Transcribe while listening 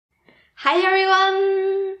Hi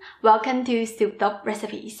everyone! Welcome to Souped Up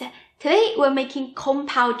Recipes. Today we're making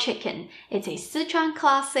Pao Chicken. It's a Sichuan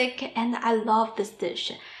classic and I love this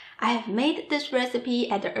dish. I have made this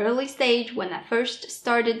recipe at the early stage when I first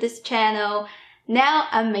started this channel. Now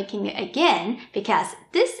I'm making it again because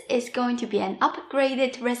this is going to be an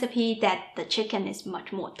upgraded recipe that the chicken is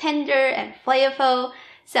much more tender and flavorful.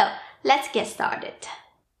 So let's get started.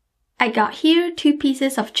 I got here 2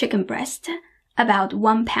 pieces of chicken breast, about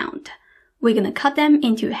 1 pound. We're gonna cut them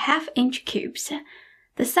into 1/2-inch cubes.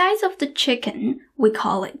 The size of the chicken, we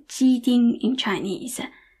call it 鸡丁 in Chinese.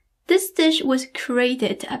 This dish was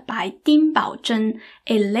created by Ding Baozhen,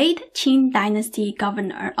 a late Qing dynasty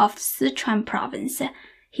governor of Sichuan province.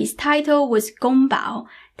 His title was Gongbao.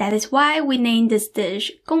 That is why we named this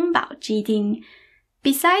dish Gongbao 鸡丁.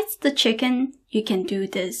 Besides the chicken, you can do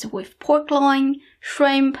this with pork loin,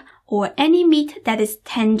 shrimp, or any meat that is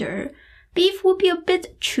tender. Beef would be a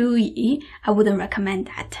bit chewy. I wouldn't recommend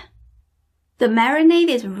that. The marinade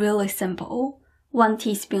is really simple. 1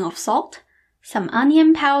 teaspoon of salt, some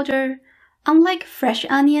onion powder. Unlike fresh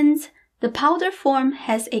onions, the powder form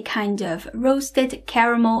has a kind of roasted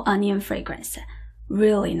caramel onion fragrance.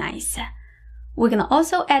 Really nice. We're gonna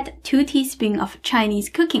also add 2 teaspoons of Chinese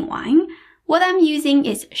cooking wine. What I'm using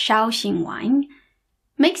is Shaoxing wine.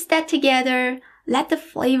 Mix that together, let the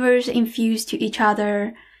flavors infuse to each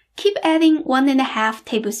other. Keep adding 1.5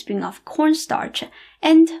 tablespoons of cornstarch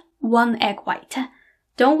and 1 egg white.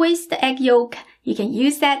 Don't waste the egg yolk. You can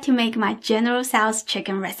use that to make my General Tso's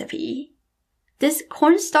chicken recipe. This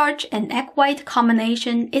cornstarch and egg white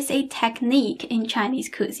combination is a technique in Chinese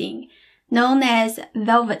cuisine known as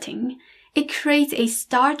velveting. It creates a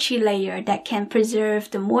starchy layer that can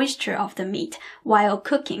preserve the moisture of the meat while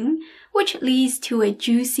cooking, which leads to a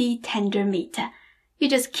juicy, tender meat. You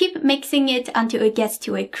just keep mixing it until it gets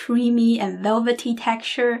to a creamy and velvety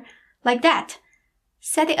texture, like that.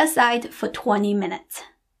 Set it aside for 20 minutes.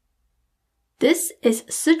 This is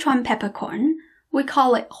Sichuan peppercorn. We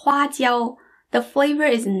call it huajiao. The flavor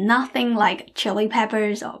is nothing like chili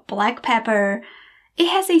peppers or black pepper. It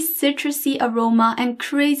has a citrusy aroma and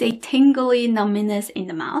creates a tingly numbness in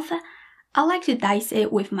the mouth. I like to dice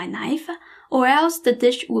it with my knife, or else the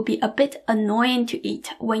dish will be a bit annoying to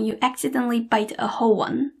eat when you accidentally bite a whole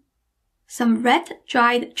one. Some red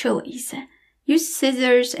dried chilies. Use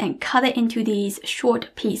scissors and cut it into these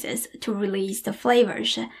short pieces to release the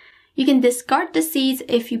flavors. You can discard the seeds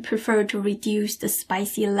if you prefer to reduce the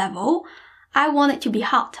spicy level. I want it to be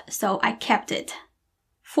hot, so I kept it.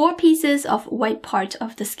 4 pieces of white part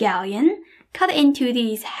of the scallion, cut into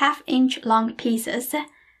these 1/2-inch long pieces.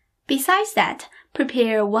 Besides that,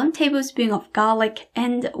 prepare 1 tablespoon of garlic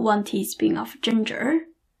and 1 teaspoon of ginger.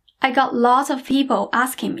 I got lots of people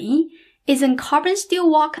asking me, isn't carbon steel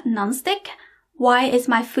wok nonstick? Why is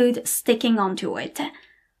my food sticking onto it?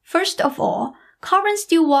 First of all, carbon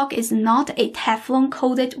steel wok is not a Teflon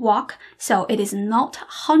coated wok, so it is not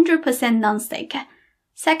 100% nonstick.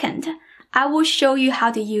 Second, I will show you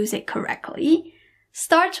how to use it correctly.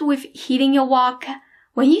 Start with heating your wok.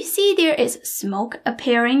 When you see there is smoke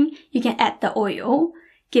appearing, you can add the oil.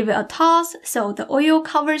 Give it a toss so the oil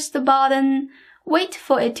covers the bottom. Wait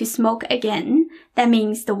for it to smoke again. That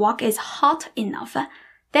means the wok is hot enough.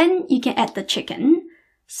 Then you can add the chicken.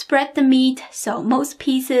 Spread the meat so most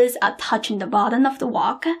pieces are touching the bottom of the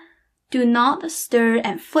wok. Do not stir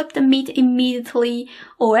and flip the meat immediately,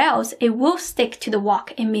 or else it will stick to the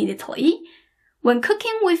wok immediately. When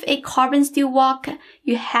cooking with a carbon steel wok,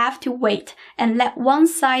 you have to wait and let one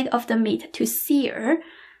side of the meat to sear.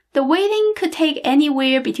 The waiting could take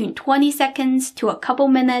anywhere between 20 seconds to a couple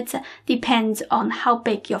minutes, depends on how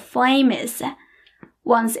big your flame is.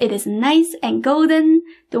 Once it is nice and golden,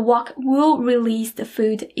 the wok will release the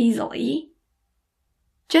food easily.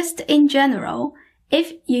 Just in general,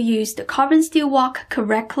 if you use the carbon steel wok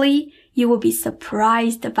correctly, you will be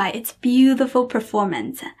surprised by its beautiful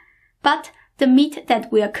performance. But the meat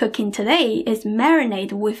that we are cooking today is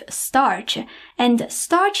marinated with starch, and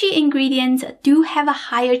starchy ingredients do have a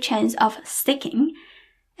higher chance of sticking.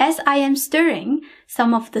 As I am stirring,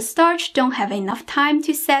 some of the starch don't have enough time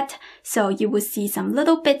to set, so you will see some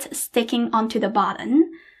little bits sticking onto the bottom.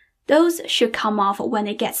 Those should come off when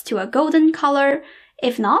it gets to a golden color.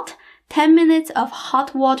 If not, 10 minutes of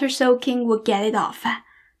hot water soaking will get it off.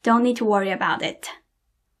 Don't need to worry about it.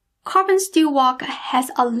 Carbon steel wok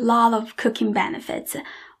has a lot of cooking benefits,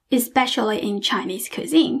 especially in Chinese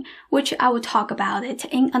cuisine, which I will talk about it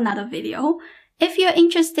in another video. If you're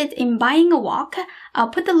interested in buying a wok, I'll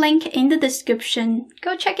put the link in the description.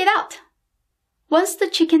 Go check it out. Once the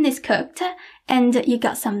chicken is cooked and you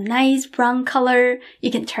got some nice brown color,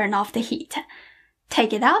 you can turn off the heat.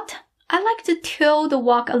 Take it out. I like to till the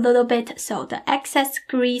wok a little bit so the excess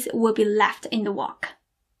grease will be left in the wok.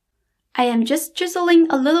 I am just drizzling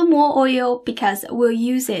a little more oil because we'll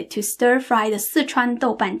use it to stir fry the Sichuan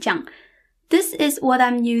doubanjiang. This is what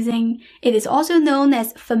I'm using. It is also known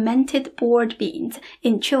as fermented board beans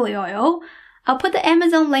in chili oil. I'll put the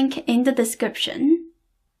Amazon link in the description.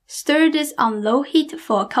 Stir this on low heat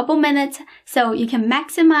for a couple minutes so you can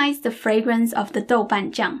maximize the fragrance of the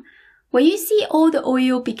doubanjiang. When you see all the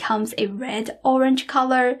oil becomes a red-orange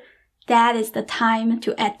color, that is the time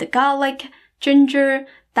to add the garlic, ginger,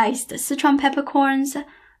 diced Sichuan peppercorns,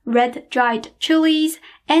 red dried chilies,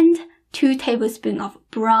 and 2 tablespoons of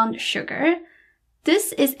brown sugar.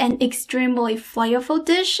 This is an extremely flavorful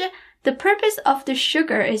dish. The purpose of the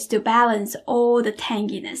sugar is to balance all the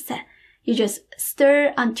tanginess. You just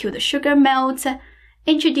stir until the sugar melts,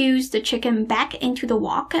 introduce the chicken back into the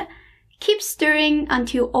wok, keep stirring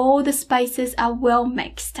until all the spices are well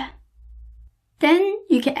mixed. Then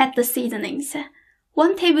you can add the seasonings.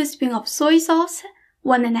 1 tablespoon of soy sauce,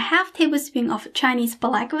 1.5 tablespoons of Chinese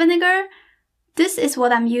black vinegar. This is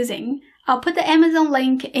what I'm using. I'll put the Amazon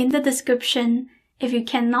link in the description. If you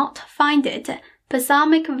cannot find it,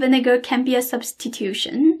 balsamic vinegar can be a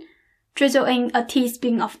substitution. Drizzle in a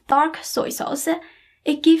teaspoon of dark soy sauce.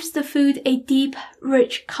 It gives the food a deep,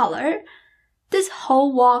 rich color. This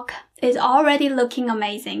whole wok is already looking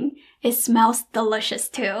amazing. It smells delicious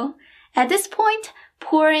too. At this point,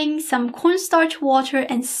 pour in some cornstarch water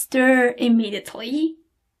and stir immediately.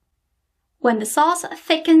 When the sauce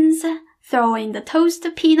thickens, throw in the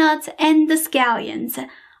toasted peanuts and the scallions.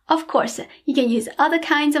 Of course, you can use other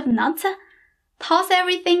kinds of nuts. Toss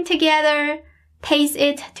everything together. Taste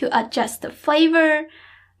it to adjust the flavor.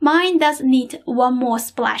 Mine does need 1 more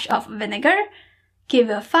splash of vinegar. Give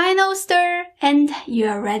a final stir and you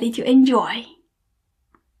are ready to enjoy.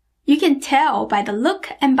 You can tell by the look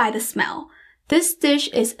and by the smell. This dish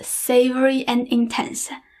is savory and intense.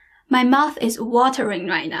 My mouth is watering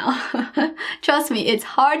right now. Trust me,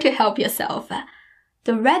 it's hard to help yourself.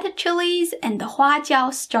 The red chilies and the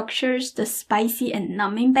huajiao structures the spicy and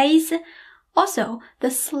numbing base. Also,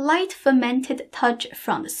 the slight fermented touch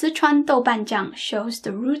from the Sichuan doubanjiang shows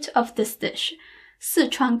the root of this dish,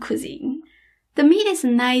 Sichuan cuisine. The meat is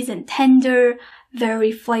nice and tender,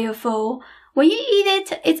 very flavorful. When you eat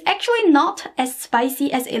it, it's actually not as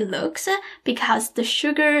spicy as it looks because the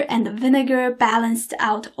sugar and the vinegar balanced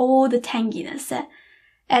out all the tanginess.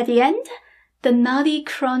 At the end, the nutty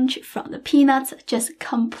crunch from the peanuts just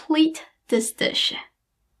complete this dish.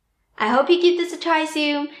 I hope you give this a try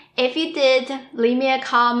soon. If you did, leave me a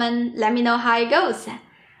comment, let me know how it goes.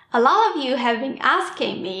 A lot of you have been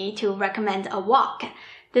asking me to recommend a wok.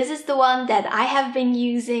 This is the one that I have been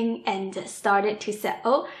using and started to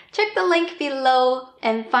sell. Check the link below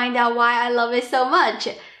and find out why I love it so much.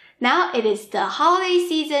 Now it is the holiday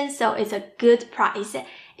season, so it's a good price.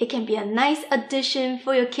 It can be a nice addition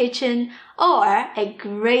for your kitchen or a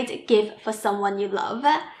great gift for someone you love.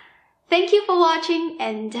 Thank you for watching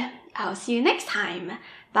and I'll see you next time.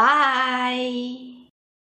 Bye!